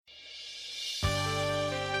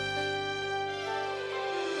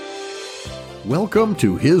Welcome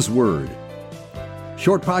to His Word.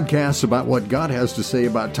 Short podcasts about what God has to say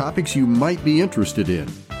about topics you might be interested in.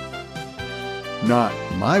 Not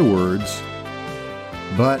my words,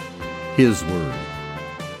 but His Word.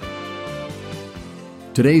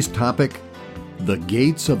 Today's topic, the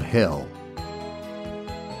gates of hell.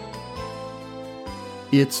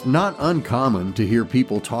 It's not uncommon to hear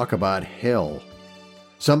people talk about hell.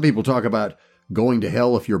 Some people talk about going to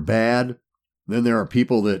hell if you're bad. Then there are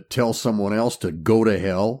people that tell someone else to go to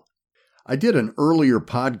hell. I did an earlier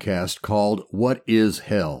podcast called What is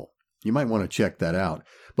Hell? You might want to check that out.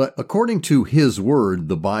 But according to His Word,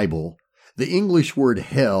 the Bible, the English word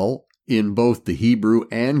hell in both the Hebrew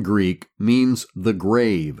and Greek means the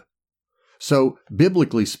grave. So,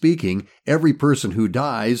 biblically speaking, every person who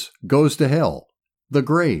dies goes to hell, the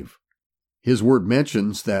grave. His Word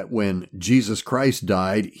mentions that when Jesus Christ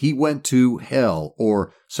died, He went to hell,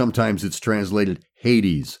 or sometimes it's translated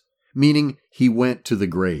Hades, meaning He went to the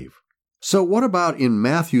grave. So what about in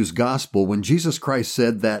Matthew's Gospel when Jesus Christ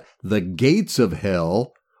said that the gates of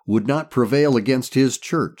hell would not prevail against His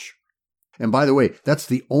church? And by the way, that's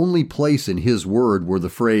the only place in His Word where the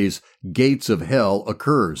phrase gates of hell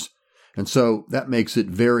occurs. And so that makes it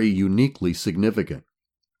very uniquely significant.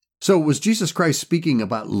 So was Jesus Christ speaking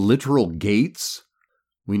about literal gates?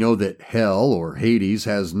 We know that hell or Hades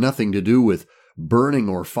has nothing to do with burning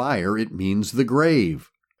or fire. It means the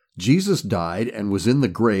grave. Jesus died and was in the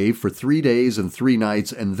grave for 3 days and 3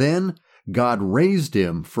 nights, and then God raised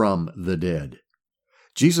Him from the dead.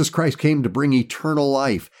 Jesus Christ came to bring eternal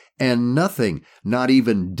life, and nothing, not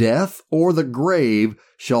even death or the grave,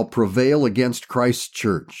 shall prevail against Christ's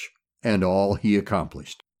church and all He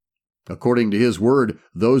accomplished. According to His Word,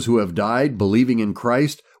 those who have died believing in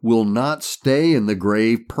Christ will not stay in the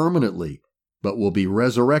grave permanently, but will be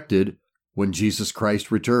resurrected when Jesus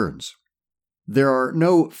Christ returns. There are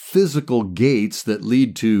no physical gates that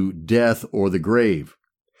lead to death or the grave.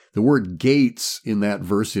 The word gates in that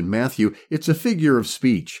verse in Matthew, it's a figure of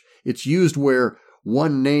speech. It's used where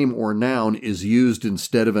one name or noun is used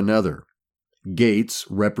instead of another. Gates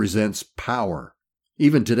represents power.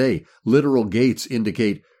 Even today, literal gates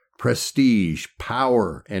indicate prestige,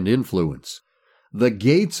 power, and influence. The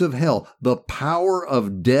gates of hell, the power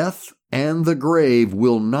of death and the grave,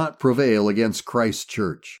 will not prevail against Christ's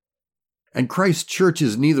church. And Christ's church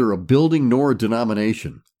is neither a building nor a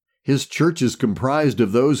denomination. His church is comprised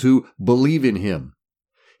of those who believe in Him.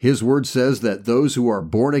 His Word says that those who are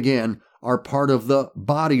born again are part of the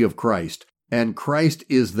body of Christ, and Christ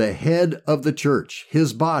is the head of the church,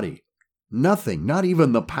 His body. Nothing, not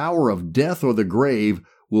even the power of death or the grave,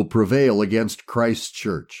 will prevail against Christ's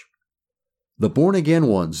church. The born-again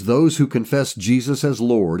ones, those who confess Jesus as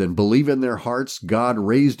Lord and believe in their hearts God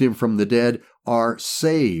raised Him from the dead, are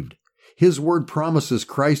saved. His Word promises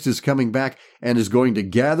Christ is coming back and is going to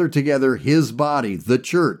gather together His body, the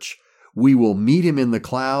church. We will meet Him in the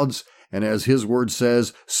clouds, and as His Word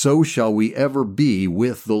says, so shall we ever be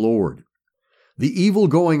with the Lord. The evil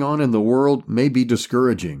going on in the world may be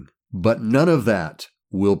discouraging, but none of that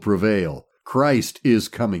will prevail. Christ is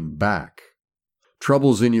coming back.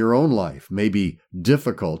 Troubles in your own life may be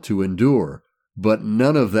difficult to endure, but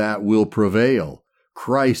none of that will prevail.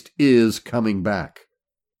 Christ is coming back.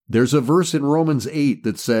 There's a verse in Romans 8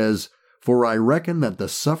 that says, "For I reckon that the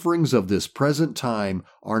sufferings of this present time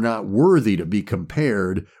are not worthy to be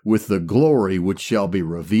compared with the glory which shall be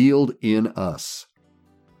revealed in us."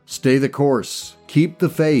 Stay the course. Keep the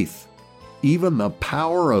faith. Even the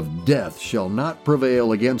power of death shall not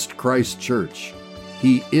prevail against Christ's church.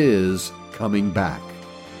 He is coming back.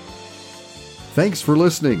 Thanks for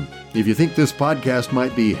listening. If you think this podcast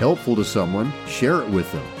might be helpful to someone, share it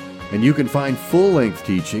with them. And you can find full-length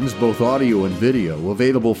teachings, both audio and video,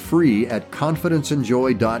 available free at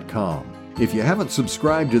confidenceandjoy.com. If you haven't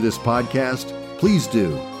subscribed to this podcast, please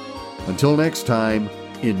do. Until next time,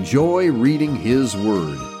 enjoy reading His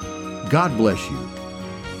Word. God bless you.